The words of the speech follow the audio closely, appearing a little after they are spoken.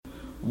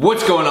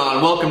What's going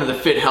on? Welcome to the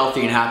Fit,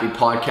 Healthy, and Happy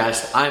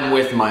podcast. I'm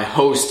with my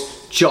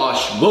host,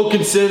 Josh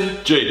Wilkinson.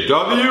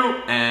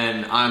 JW.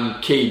 And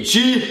I'm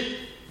KG.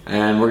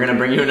 And we're going to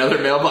bring you another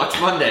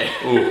Mailbox Monday.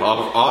 Ooh,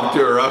 off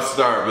to a rough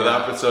start, but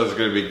that episode's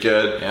going to be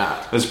good.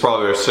 Yeah. This is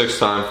probably our sixth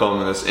time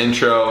filming this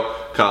intro.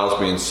 Kyle's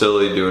being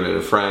silly, doing it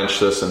in French,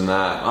 this and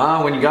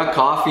that. When you got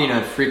coffee and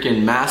a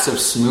freaking massive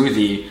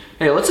smoothie,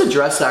 hey, let's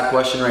address that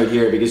question right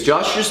here, because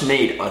Josh just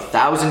made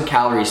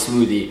 1,000-calorie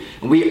smoothie,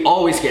 and we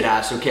always get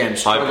asked, okay, I'm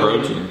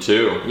struggling. High protein,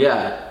 too.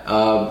 Yeah.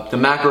 The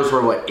macros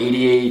were, what,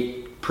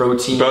 88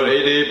 protein? About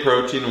 88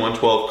 protein,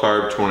 112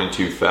 carb,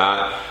 22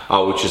 fat,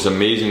 which is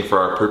amazing for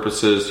our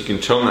purposes. You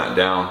can tone that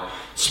down.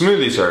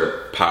 Smoothies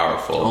are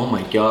powerful. Oh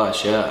my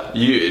gosh, yeah.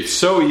 It's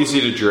so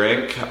easy to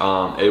drink.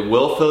 It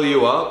will fill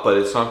you up, but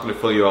it's not going to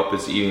fill you up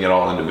as eating it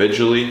all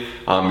individually.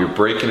 You're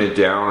breaking it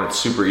down. It's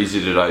super easy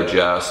to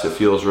digest. It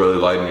feels really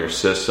light in your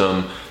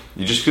system.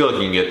 You just feel like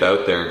you can get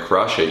out there and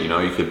crush it. You know,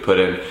 you could put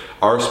in,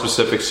 our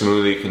specific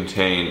smoothie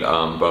contained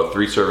about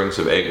 3 servings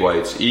of egg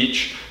whites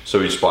each. So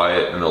we just buy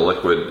it in a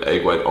liquid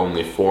egg white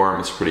only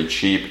form. It's pretty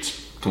cheap.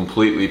 It's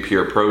completely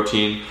pure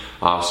protein.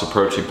 Some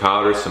protein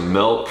powder, some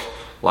milk.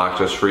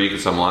 Lactose free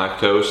because I'm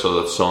lactose, so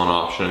that's still an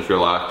option if you're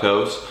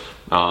lactose.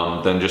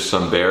 Then just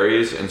some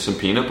berries and some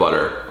peanut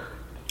butter,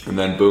 and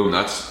then boom,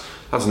 that's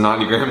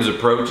 90 grams of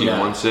protein in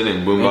one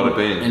sitting. Boom, bada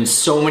bing. And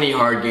so many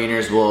hard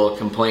gainers will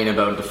complain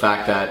about the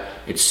fact that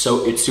it's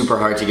super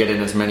hard to get in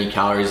as many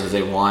calories as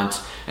they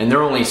want, and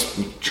they're only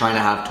trying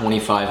to have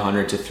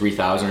 2,500 to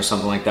 3,000 or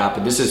something like that.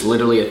 But this is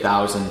literally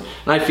 1,000,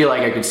 and I feel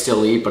like I could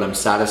still eat, but I'm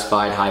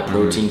satisfied, high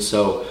protein.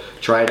 So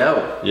try it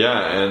out.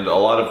 Yeah, and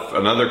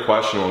another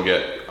question we'll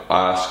get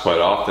asked quite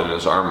often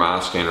is, are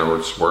mass gainer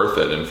worth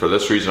it? And for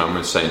this reason, I'm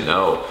going to say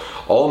no.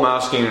 All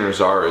mass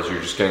gainers are is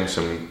you're just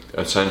getting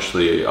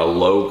essentially a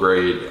low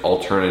grade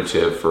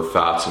alternative for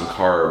fats and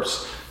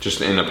carbs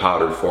just in a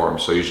powdered form.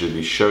 So usually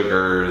be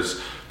sugars,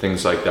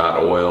 things like that,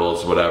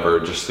 oils, whatever,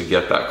 just to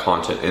get that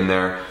content in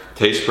there.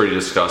 Tastes pretty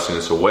disgusting.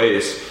 It's a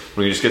waste.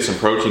 When you just get some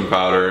protein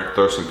powder,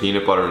 throw some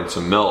peanut butter and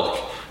some milk,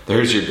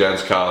 there's your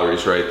dense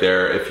calories right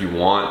there. If you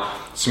want,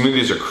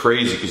 smoothies are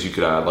crazy because you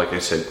could add, like I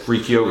said,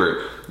 Greek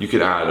yogurt. You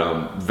could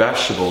add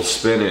vegetables,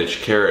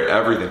 spinach, carrot,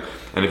 everything.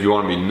 And if you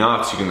want to be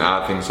nuts, you can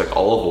add things like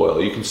olive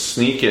oil. You can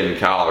sneak in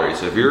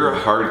calories. If you're a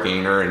hard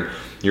gainer and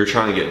you're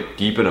trying to get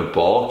deep in a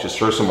bulk, just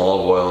throw some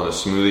olive oil in a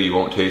smoothie. You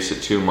won't taste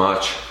it too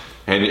much,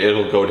 and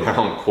it'll go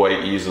down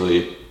quite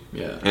easily.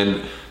 Yeah.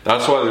 And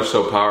that's why they're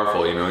so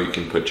powerful. You know, you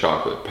can put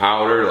chocolate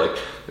powder. Like,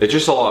 it's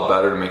just a lot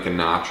better to make a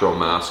natural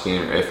mass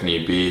gainer if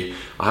need be.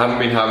 I haven't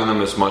been having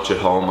them as much at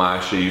home. I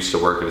actually used to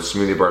work at a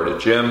smoothie bar at a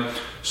gym.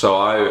 So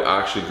I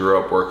actually grew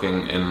up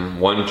working in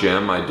one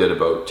gym. I did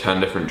about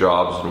 10 different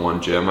jobs in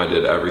one gym. I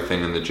did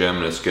everything in the gym,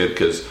 and it's good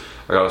because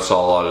I got to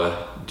saw a lot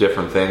of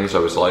different things. I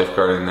was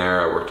lifeguarding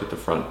there. I worked at the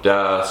front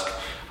desk.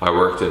 I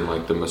worked in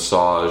like the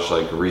massage,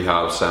 like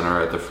rehab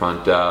center at the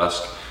front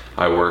desk.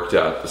 I worked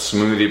at the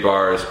smoothie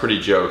bar. It's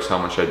pretty jokes how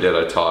much I did.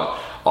 I taught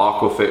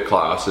aquafit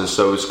classes,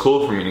 so it was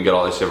cool for me to get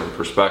all these different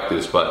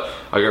perspectives, but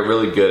I got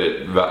really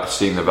good at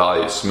seeing the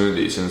value of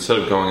smoothies. And instead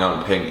of going out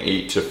and paying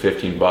 $8 to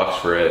 $15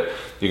 for it,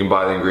 you can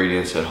buy the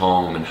ingredients at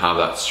home and have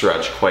that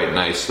stretch quite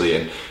nicely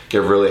and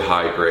get really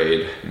high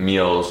grade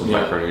meals and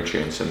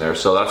micronutrients in there.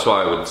 So that's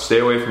why I would stay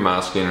away from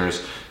mass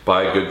gainers.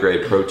 Buy a good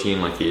grade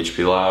protein like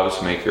EHP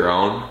Labs, make your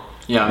own.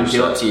 Yeah, I'm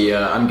guilty.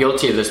 I'm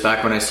guilty of this.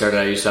 Back when I started,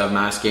 I used to have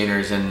mass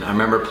gainers, and I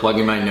remember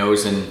plugging my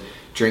nose and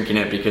drinking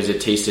it because it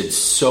tasted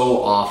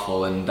so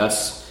awful, and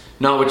that's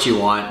not what you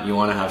want. You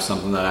want to have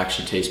something that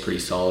actually tastes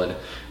pretty solid.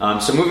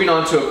 So moving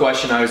on to a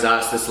question I was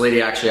asked. This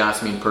lady actually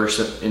asked me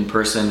in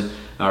person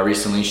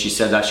recently. She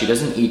said that she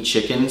doesn't eat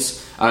chicken,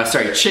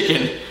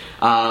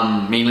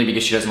 mainly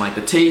because she doesn't like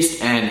the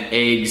taste, and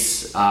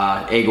eggs,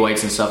 egg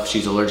whites and stuff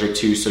she's allergic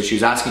to. So she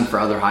was asking for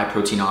other high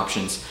protein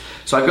options.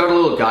 So I've got a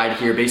little guide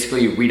here.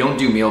 Basically, we don't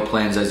do meal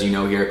plans, as you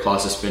know, here at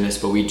Colossus Fitness,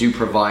 but we do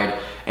provide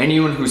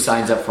anyone who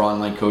signs up for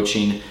online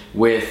coaching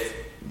with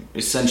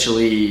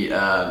essentially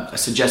a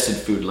suggested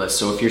food list.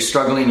 So if you're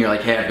struggling, you're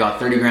like, hey, I've got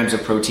 30 grams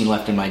of protein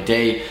left in my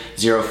day,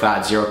 0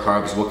 fat, 0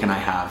 carbs, what can I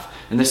have?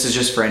 And this is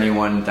just for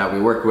anyone that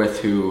we work with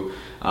who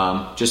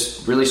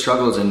just really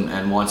struggles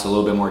and wants a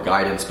little bit more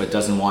guidance, but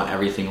doesn't want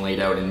everything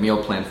laid out in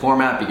meal plan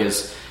format,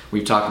 because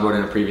we've talked about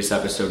in a previous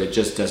episode, it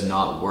just does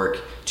not work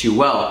too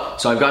well.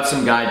 So I've got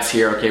some guides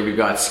here. Okay, we've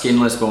got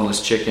skinless,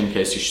 boneless chicken.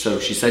 Okay, so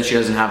she said she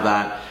doesn't have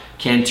that.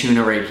 Canned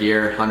tuna right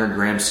here, 100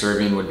 grams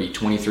serving would be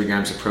 23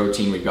 grams of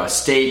protein. We've got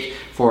steak,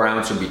 4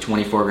 ounce would be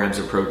 24 grams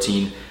of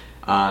protein.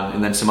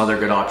 And then some other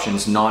good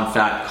options,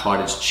 non-fat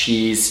cottage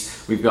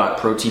cheese. We've got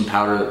protein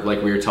powder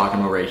like we were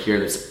talking about right here.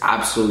 That's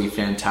absolutely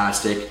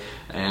fantastic,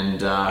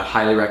 and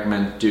highly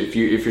recommend. If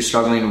you're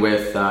struggling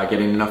with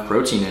getting enough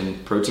protein,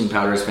 and protein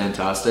powder is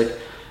fantastic.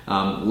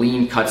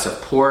 Lean cuts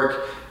of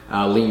pork,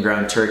 lean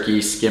ground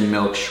turkey, skim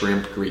milk,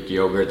 shrimp, Greek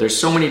yogurt. There's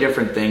so many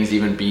different things.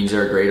 Even beans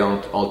are a great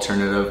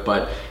alternative,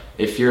 but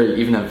if you're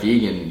even a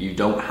vegan, you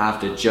don't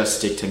have to just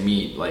stick to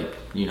meat. Like,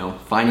 you know,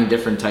 finding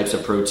different types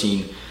of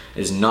protein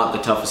is not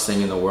the toughest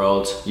thing in the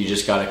world. You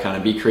just got to kind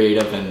of be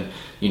creative and,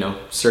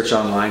 search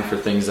online for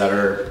things that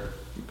are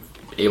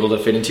able to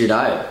fit into your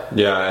diet.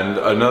 Yeah, and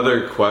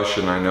another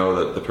question I know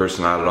that the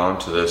person added on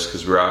to this,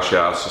 because we were actually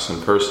asked this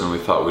in person and we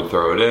thought we'd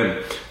throw it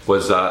in,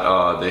 was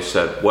that they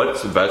said,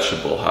 what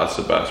vegetable has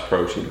the best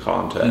protein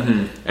content?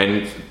 Mm-hmm.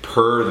 And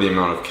per the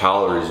amount of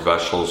calories,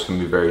 vegetables can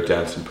be very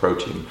dense in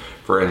protein.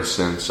 For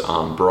instance,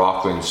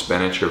 broccoli and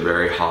spinach are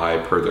very high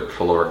per their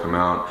caloric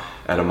amount.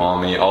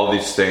 Edamame, all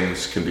these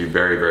things can be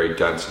very, very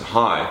dense and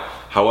high.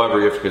 However,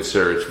 you have to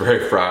consider it's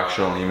very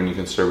fractional. Even you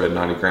consider we had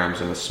 90 grams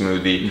in a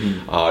smoothie.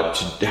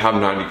 Mm-hmm. To have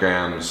 90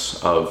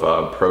 grams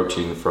of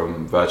protein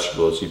from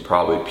vegetables, you'd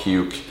probably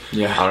puke.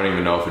 Yeah. I don't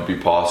even know if it'd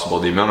be possible.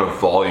 The amount of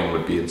volume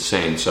would be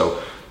insane.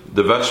 So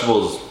the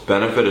vegetables'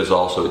 benefit is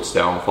also its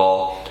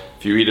downfall.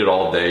 If you eat it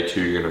all day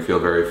too, you're going to feel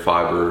very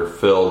fiber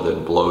filled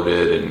and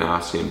bloated and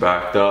nasty and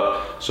backed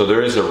up. So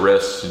there is a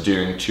risk to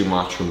doing too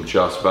much from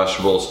just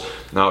vegetables.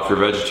 Now, if you're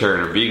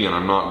vegetarian or vegan,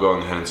 I'm not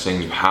going ahead and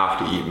saying you have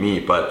to eat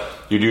meat, but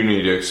you do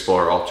need to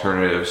explore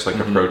alternatives like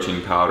a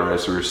protein powder,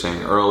 as we were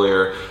saying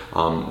earlier.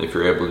 If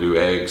you're able to do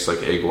eggs,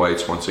 like egg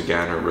whites, once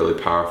again, are really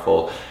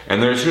powerful.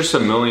 And there's just a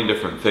million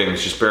different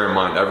things. Just bear in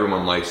mind,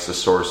 everyone likes the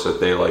source that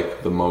they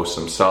like the most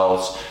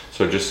themselves.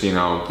 So just,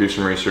 do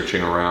some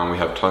researching around. We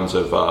have tons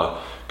of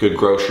good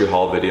grocery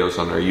haul videos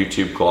on our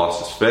YouTube,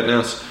 Colossus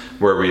Fitness,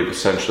 where we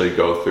essentially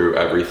go through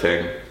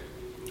everything.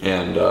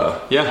 And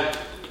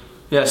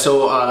Yeah,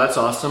 so that's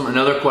awesome.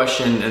 Another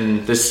question,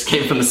 and this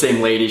came from the same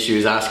lady. She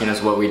was asking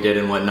us what we did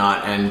and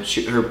whatnot, and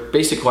her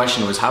basic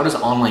question was, how does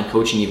online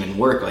coaching even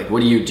work? Like,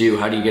 what do you do?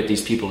 How do you get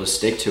these people to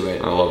stick to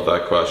it? I love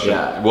that question.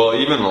 Yeah. Well,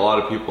 even a lot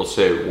of people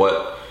say,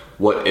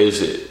 what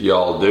is it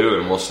y'all do?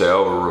 And we'll say,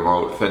 we're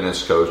remote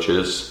fitness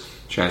coaches,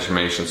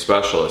 transformation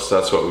specialists.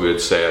 That's what we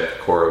would say at the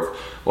core of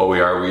what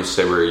we are. We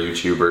say we're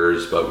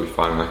YouTubers, but we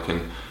find that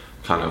can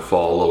kind of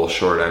fall a little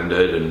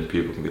short-ended, and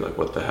people can be like,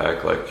 what the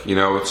heck? Like,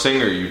 with saying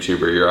you're a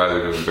YouTuber, you're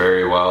either doing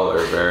very well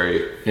or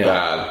very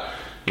bad,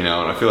 and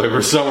I feel like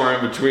we're somewhere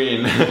in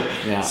between.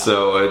 Yeah.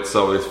 So it's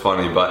always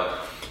funny. But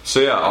so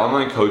yeah,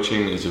 online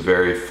coaching is a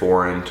very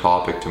foreign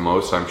topic to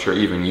most. I'm sure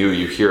even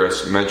you hear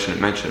us mention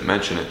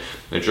it.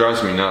 It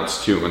drives me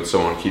nuts too when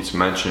someone keeps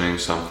mentioning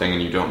something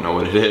and you don't know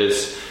what it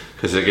is,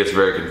 because it gets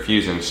very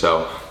confusing.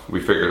 So we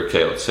figured,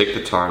 okay, let's take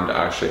the time to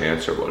actually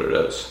answer what it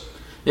is.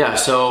 Yeah,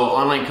 so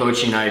online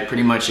coaching, I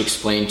pretty much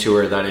explained to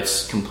her that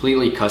it's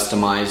completely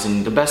customized,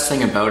 and the best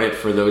thing about it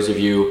for those of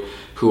you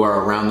who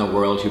are around the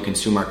world who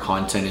consume our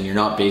content and you're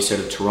not based out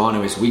of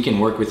Toronto is we can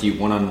work with you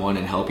one-on-one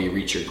and help you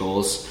reach your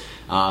goals.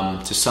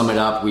 To sum it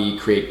up, we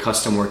create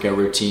custom workout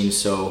routines,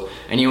 so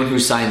anyone who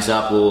signs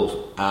up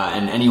will,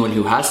 and anyone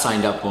who has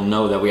signed up will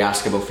know that we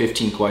ask about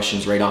 15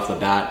 questions right off the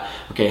bat.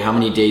 Okay, how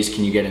many days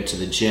can you get into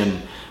the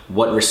gym?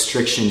 What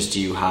restrictions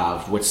do you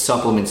have? What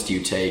supplements do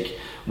you take?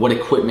 What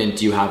equipment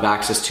do you have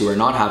access to or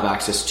not have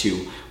access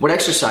to? What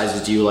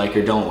exercises do you like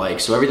or don't like?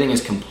 So everything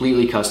is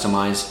completely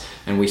customized,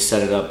 and we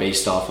set it up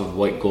based off of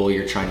what goal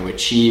you're trying to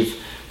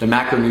achieve. The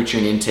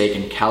macronutrient intake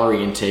and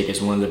calorie intake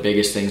is one of the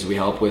biggest things we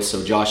help with.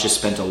 So Josh has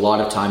spent a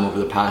lot of time over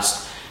the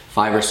past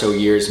 5 or so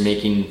years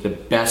making the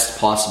best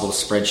possible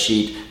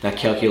spreadsheet that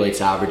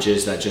calculates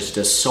averages, that just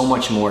does so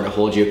much more to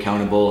hold you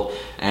accountable.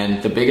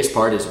 And the biggest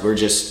part is we're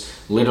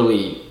just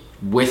literally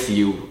with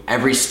you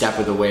every step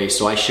of the way.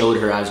 So I showed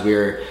her as we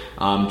were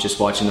just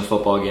watching the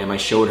football game, I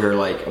showed her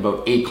like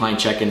about 8 client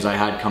check-ins I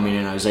had coming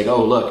in. I was like,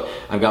 oh look,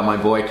 I've got my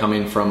boy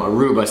coming from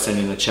Aruba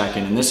sending the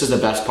check-in. And this is the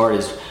best part,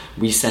 is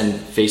we send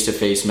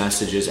face-to-face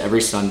messages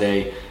every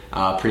Sunday,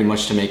 pretty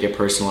much to make it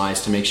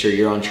personalized, to make sure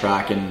you're on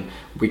track and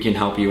we can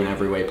help you in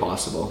every way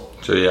possible.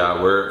 So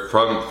yeah, we're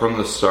from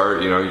the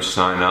start, you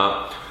sign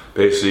up.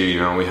 Basically,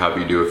 we have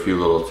you do a few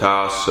little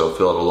tasks, so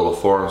fill out a little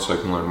form so I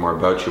can learn more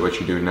about you, what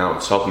you're doing now,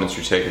 what supplements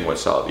you're taking, what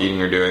style of eating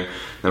you're doing.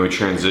 Then we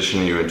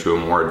transition you into a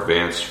more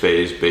advanced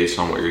phase based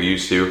on what you're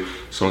used to.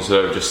 So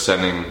instead of just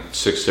sending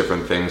 6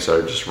 different things that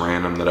are just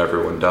random that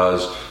everyone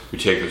does, we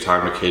take the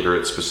time to cater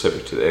it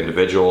specific to the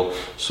individual.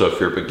 So if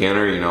you're a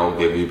beginner, we'll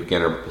give you a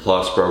beginner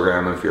plus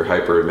program. If you're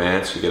hyper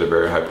advanced, you get a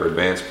very hyper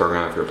advanced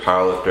program. If you're a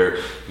powerlifter,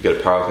 you get a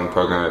powerlifting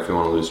program. If you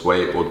want to lose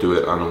weight, we'll do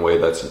it on a way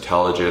that's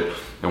intelligent.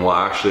 And we'll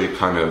actually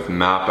kind of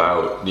map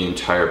out the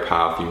entire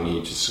path you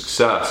need to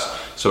success.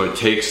 So it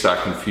takes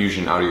that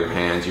confusion out of your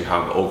hands. You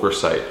have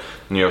oversight.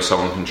 And you have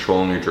someone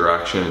controlling your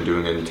direction and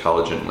doing it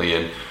intelligently.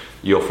 And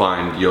you'll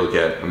find you'll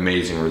get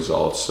amazing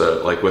results.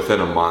 Like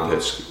within a month,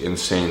 it's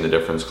insane the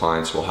difference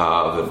clients will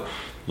have.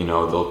 And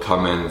they'll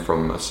come in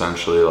from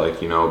essentially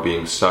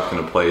being stuck in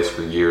a place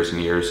for years and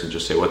years and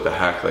just say, what the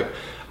heck? Like,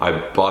 I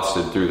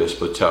busted through this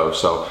plateau.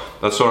 So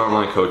that's what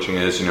online coaching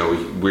is.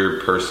 We're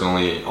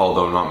personally,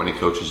 although not many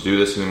coaches do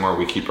this anymore,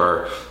 we keep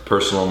our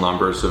personal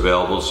numbers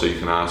available so you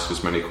can ask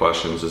as many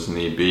questions as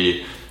need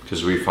be,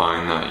 because we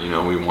find that,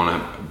 we want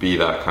to be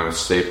that kind of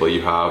staple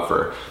you have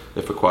for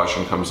if a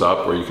question comes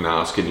up where you can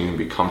ask it, you can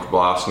be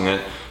comfortable asking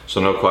it.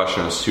 So no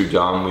question is too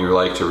dumb. We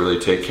like to really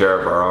take care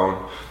of our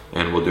own.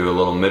 and we'll do a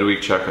little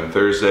midweek check on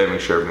Thursday, make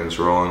sure everything's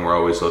rolling. We're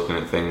always looking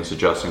at things,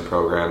 adjusting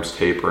programs,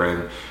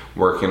 tapering,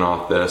 working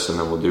off this, and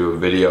then we'll do a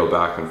video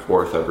back and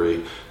forth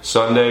every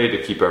Sunday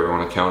to keep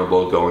everyone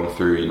accountable, going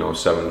through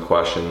 7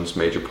 questions,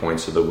 major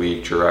points of the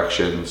week,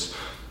 directions,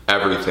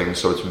 everything.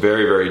 So it's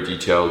very, very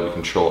detailed. We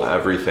control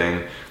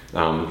everything. We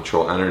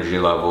control energy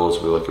levels,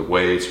 we look at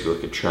weights, we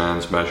look at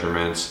trends,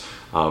 measurements.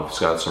 We've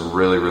got some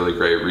really, really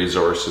great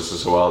resources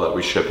as well that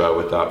we ship out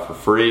with that for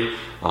free.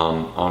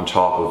 On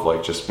top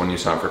of just when you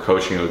sign up for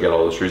coaching, you'll get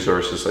all those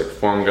resources like the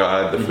form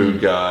guide, the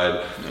food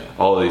guide,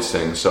 all these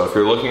things. So if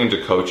you're looking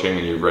into coaching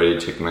and you're ready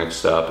to take the next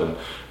step and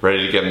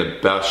ready to get in the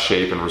best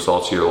shape and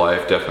results of your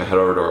life, definitely head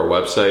over to our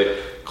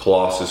website,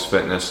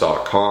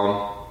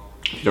 colossusfitness.com.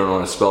 If you don't know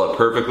how to spell it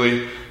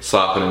perfectly,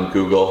 slap it in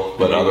Google,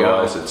 but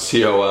otherwise it's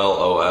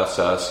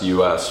COLOSSUS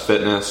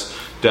Fitness.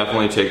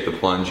 Definitely take the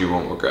plunge, you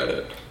won't regret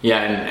it. Yeah,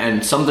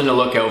 and something to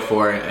look out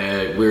for,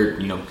 head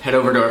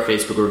over to our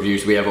Facebook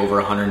reviews. We have over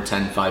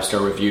 110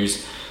 5-star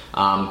reviews,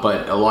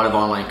 but a lot of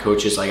online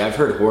coaches, I've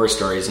heard horror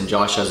stories, and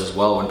Josh has as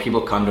well, when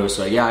people come to us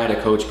I had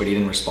a coach but he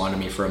didn't respond to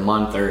me for a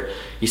month, or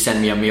he sent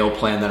me a meal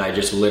plan that I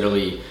just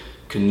literally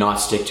could not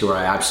stick to, or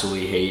I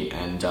absolutely hate.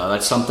 And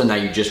that's something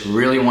that you just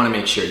really want to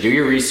make sure. Do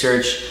your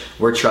research.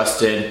 We're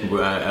trusted.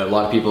 A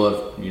lot of people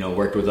have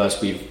worked with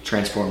us. We've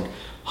transformed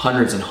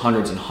hundreds and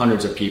hundreds and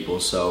hundreds of people.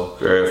 So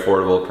very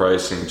affordable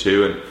pricing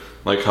too. And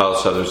like Kyle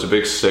said, there's a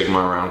big stigma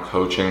around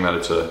coaching that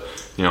it's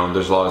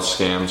there's a lot of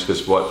scams,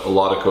 because what a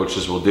lot of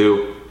coaches will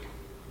do,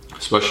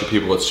 especially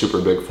people with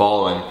super big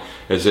following,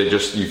 is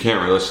you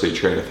can't realistically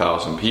train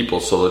 1,000 people.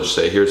 So they'll just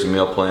say, here's a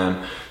meal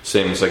plan,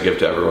 same as I give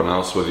to everyone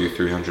else, whether you're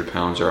 300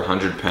 pounds or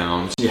 100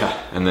 pounds. Yeah.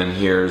 And then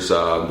here's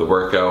the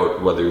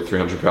workout, whether you're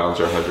 300 pounds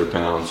or 100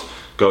 pounds.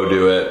 Go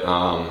do it.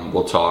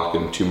 We'll talk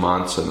in 2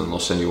 months, and then they'll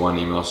send you one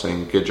email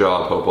saying, good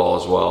job, hope all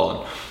is well.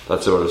 And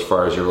that's about as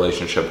far as your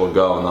relationship will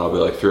go, and that'll be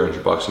like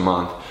 $300 a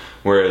month.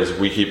 Whereas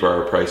we keep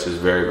our prices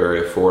very,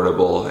 very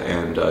affordable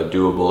and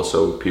doable,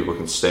 so people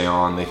can stay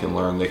on, they can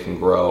learn, they can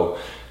grow,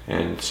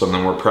 and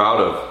something we're proud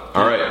of.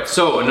 All right.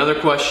 So another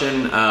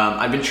question.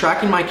 I've been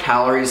tracking my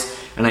calories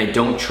and I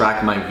don't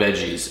track my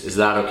veggies. Is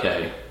that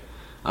okay?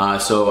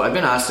 So I've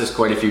been asked this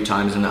quite a few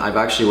times, and I've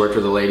actually worked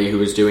with a lady who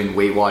was doing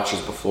Weight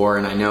Watchers before,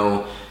 and I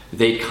know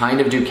they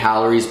kind of do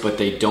calories, but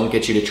they don't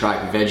get you to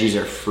track veggies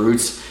or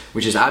fruits,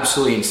 which is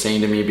absolutely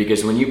insane to me,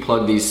 because when you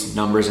plug these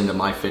numbers into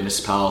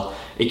MyFitnessPal,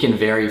 it can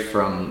vary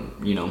from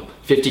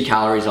 50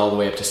 calories all the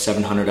way up to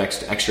 700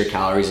 extra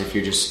calories if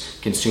you're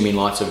just consuming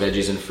lots of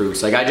veggies and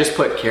fruits. I just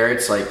put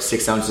carrots,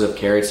 6 ounces of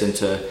carrots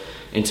into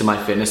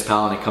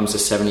MyFitnessPal, and it comes to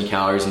 70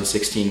 calories and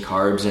 16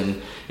 carbs.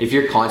 And if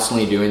you're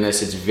constantly doing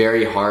this, it's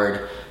very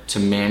hard to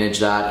manage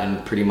that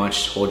and pretty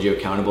much hold you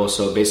accountable.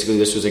 So basically,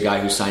 this was a guy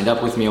who signed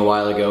up with me a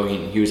while ago.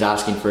 He was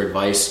asking for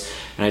advice,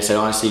 and I said,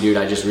 honestly, dude,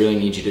 I just really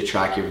need you to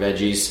track your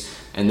veggies.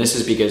 And this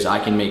is because I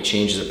can make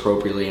changes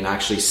appropriately and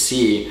actually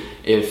see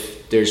if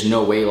there's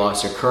no weight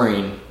loss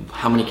occurring,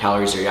 how many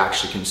calories are you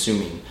actually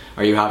consuming?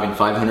 Are you having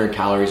 500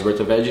 calories worth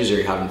of veggies, or are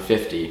you having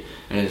 50?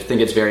 And I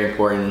think it's very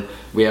important.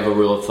 We have a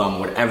rule of thumb: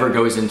 whatever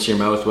goes into your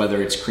mouth,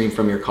 whether it's cream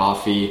from your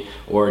coffee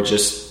or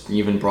just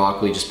even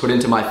broccoli, just put it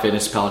into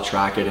MyFitnessPal,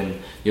 track it,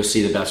 and you'll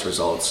see the best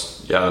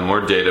results. Yeah, the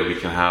more data we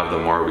can have, the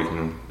more we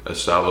can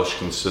establish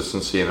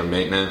consistency and a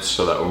maintenance,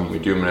 so that when we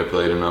do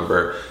manipulate a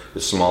number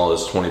as small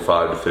as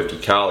 25 to 50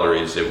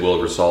 calories, it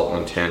will result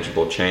in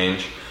tangible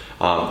change.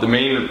 The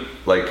main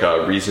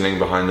reasoning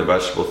behind the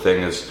vegetable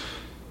thing is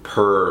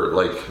per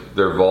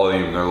their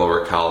volume, they're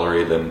lower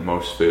calorie than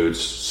most foods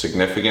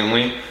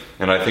significantly.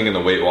 And I think in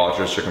the Weight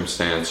Watchers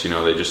circumstance,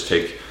 they just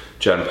take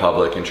Gen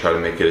Public and try to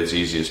make it as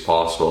easy as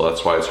possible.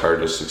 That's why it's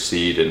hard to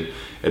succeed and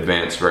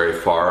advance very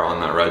far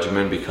on that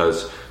regimen,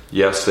 because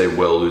yes, they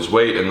will lose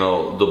weight, and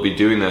they'll be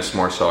doing this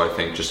more so, I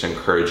think, just to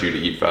encourage you to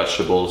eat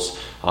vegetables.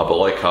 But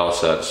like Kyle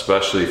said,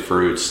 especially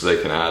fruits,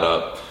 they can add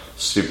up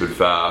stupid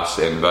fast,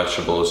 and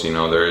vegetables,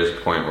 there is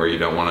a point where you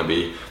don't want to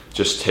be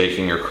just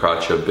taking your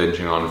crutch of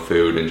binging on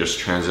food and just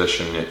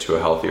transitioning it to a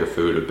healthier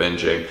food of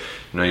binging.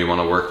 You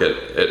want to work at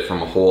it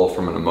from a whole,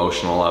 from an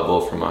emotional level,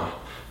 from a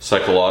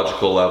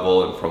psychological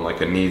level, and from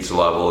a needs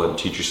level, and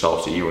teach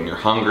yourself to eat when you're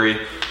hungry,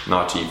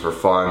 not to eat for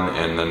fun.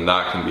 And then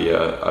that can be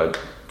a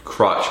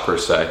crutch per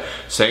se.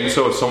 Saying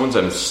so, if someone's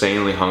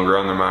insanely hungry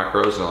on their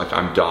macros and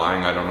I'm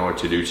dying, I don't know what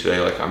to do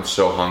today, I'm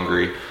so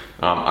hungry,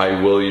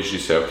 I will usually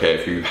say, okay,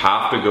 if you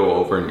have to go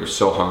over and you're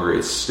so hungry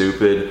it's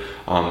stupid,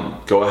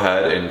 go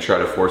ahead and try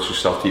to force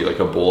yourself to eat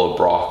a bowl of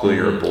broccoli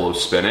or a bowl of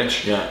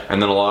spinach. Yeah.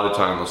 And then a lot of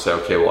times they'll say,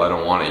 okay, well, I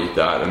don't want to eat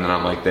that. And then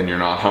I'm then you're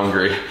not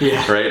hungry.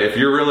 Yeah. Right? If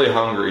you're really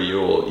hungry, you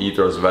will eat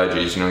those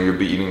veggies. You'll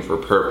be eating for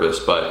purpose.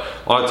 But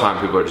a lot of times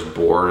people are just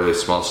bored, or they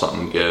smell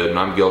something good. And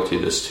I'm guilty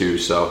of this too.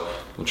 So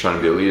I'm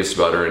trying to be elitist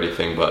about it or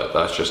anything, but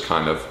that's just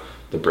kind of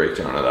the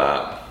breakdown of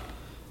that.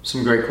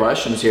 Some great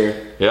questions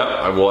here. Yeah,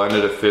 I will end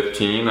it at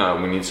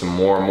 15. We need some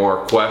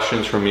more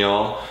questions from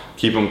y'all.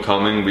 Keep them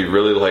coming. We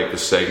really like the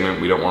segment.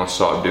 We don't want to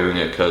stop doing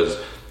it because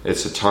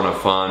it's a ton of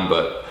fun,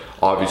 but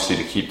obviously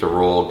to keep the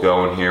roll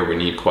going here, we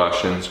need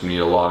questions. We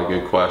need a lot of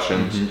good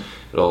questions.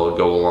 it'll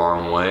go a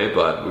long way.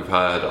 But we've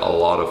had a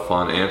lot of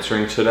fun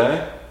answering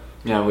today.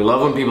 Yeah, we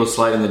love when people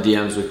slide in the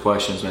DMs with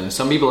questions, man.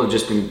 Some people have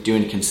just been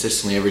doing it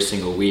consistently every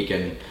single week,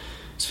 and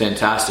it's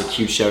fantastic.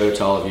 Huge shout out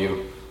to all of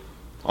you.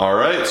 All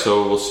right,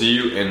 so we'll see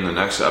you in the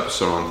next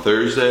episode on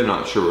Thursday.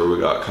 Not sure where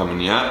we got coming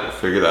yet. We'll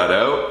figure that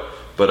out.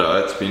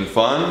 But it's been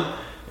fun,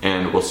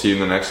 and we'll see you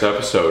in the next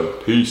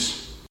episode. Peace.